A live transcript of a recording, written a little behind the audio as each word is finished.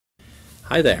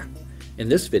Hi there. In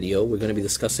this video, we're going to be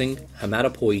discussing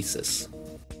hematopoiesis.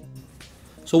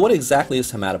 So what exactly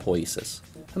is hematopoiesis?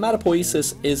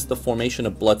 Hematopoiesis is the formation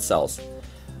of blood cells.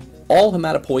 All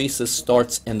hematopoiesis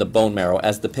starts in the bone marrow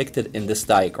as depicted in this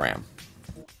diagram.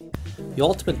 The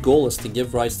ultimate goal is to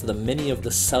give rise to the many of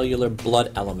the cellular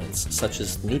blood elements such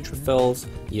as neutrophils,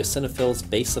 eosinophils,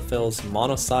 basophils,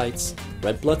 monocytes,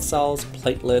 red blood cells,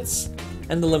 platelets,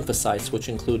 and the lymphocytes, which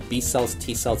include B cells,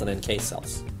 T cells, and NK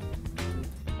cells.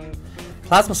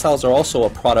 Plasma cells are also a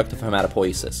product of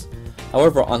hematopoiesis.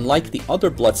 However, unlike the other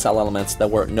blood cell elements that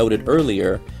were noted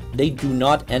earlier, they do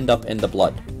not end up in the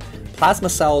blood. Plasma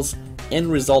cells'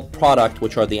 end result product,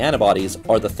 which are the antibodies,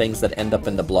 are the things that end up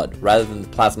in the blood, rather than the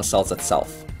plasma cells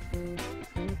itself.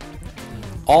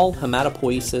 All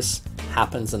hematopoiesis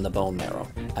happens in the bone marrow,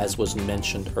 as was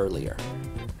mentioned earlier.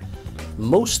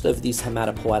 Most of these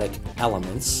hematopoietic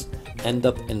elements end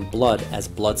up in blood as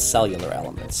blood cellular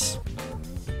elements.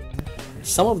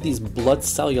 Some of these blood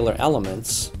cellular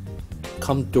elements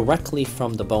come directly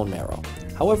from the bone marrow.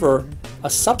 However, a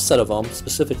subset of them,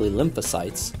 specifically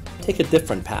lymphocytes, take a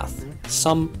different path.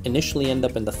 Some initially end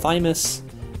up in the thymus,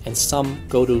 and some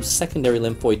go to secondary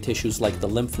lymphoid tissues like the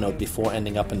lymph node before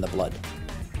ending up in the blood.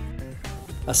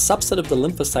 A subset of the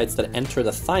lymphocytes that enter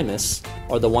the thymus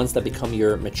are the ones that become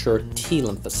your mature T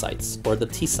lymphocytes, or the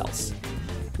T cells,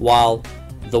 while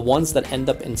the ones that end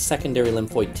up in secondary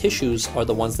lymphoid tissues are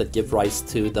the ones that give rise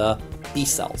to the B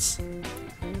cells.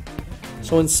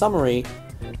 So in summary,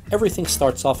 everything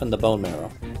starts off in the bone marrow.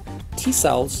 T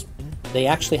cells, they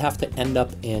actually have to end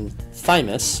up in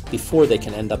thymus before they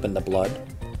can end up in the blood,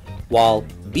 while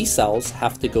B cells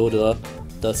have to go to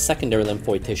the secondary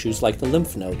lymphoid tissues like the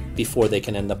lymph node before they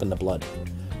can end up in the blood,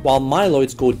 while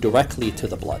myeloids go directly to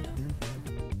the blood.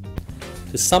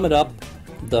 To sum it up,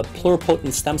 the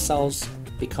pluripotent stem cells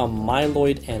become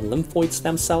myeloid and lymphoid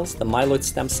stem cells. The myeloid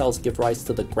stem cells give rise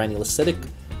to the granulocytic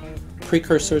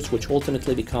precursors, which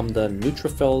ultimately become the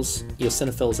neutrophils,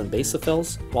 eosinophils, and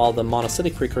basophils, while the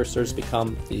monocytic precursors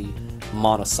become the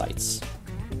monocytes.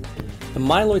 The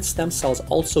myeloid stem cells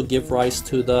also give rise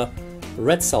to the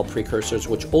red cell precursors,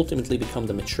 which ultimately become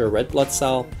the mature red blood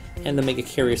cell, and the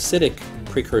megakaryocytic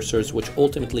precursors, which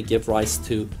ultimately give rise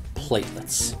to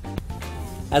platelets.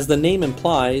 As the name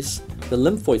implies, the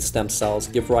lymphoid stem cells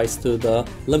give rise to the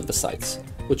lymphocytes,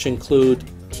 which include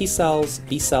T cells,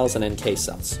 B cells, and NK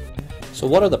cells. So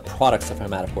what are the products of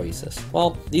hematopoiesis?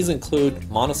 Well, these include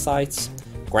monocytes,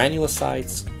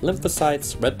 granulocytes,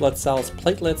 lymphocytes, red blood cells,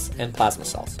 platelets, and plasma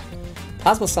cells.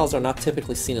 Plasma cells are not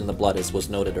typically seen in the blood, as was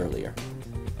noted earlier.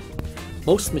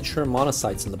 Most mature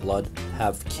monocytes in the blood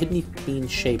have kidney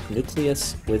bean-shaped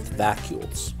nucleus with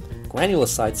vacuoles.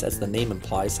 Granulocytes, as the name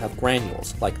implies, have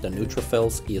granules, like the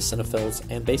neutrophils, eosinophils,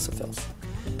 and basophils.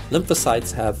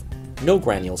 Lymphocytes have no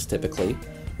granules typically.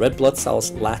 Red blood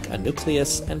cells lack a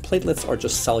nucleus, and platelets are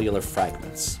just cellular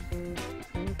fragments.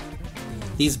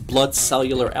 These blood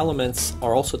cellular elements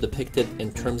are also depicted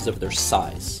in terms of their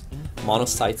size.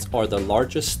 Monocytes are the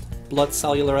largest blood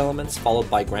cellular elements, followed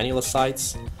by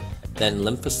granulocytes, then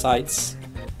lymphocytes,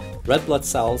 red blood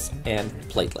cells, and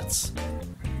platelets.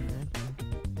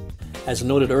 As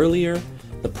noted earlier,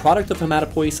 the product of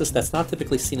hematopoiesis that's not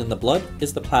typically seen in the blood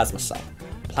is the plasma cell.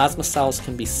 Plasma cells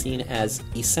can be seen as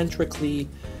eccentrically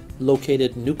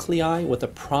located nuclei with a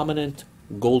prominent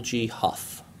Golgi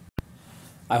huff.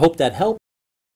 I hope that helped.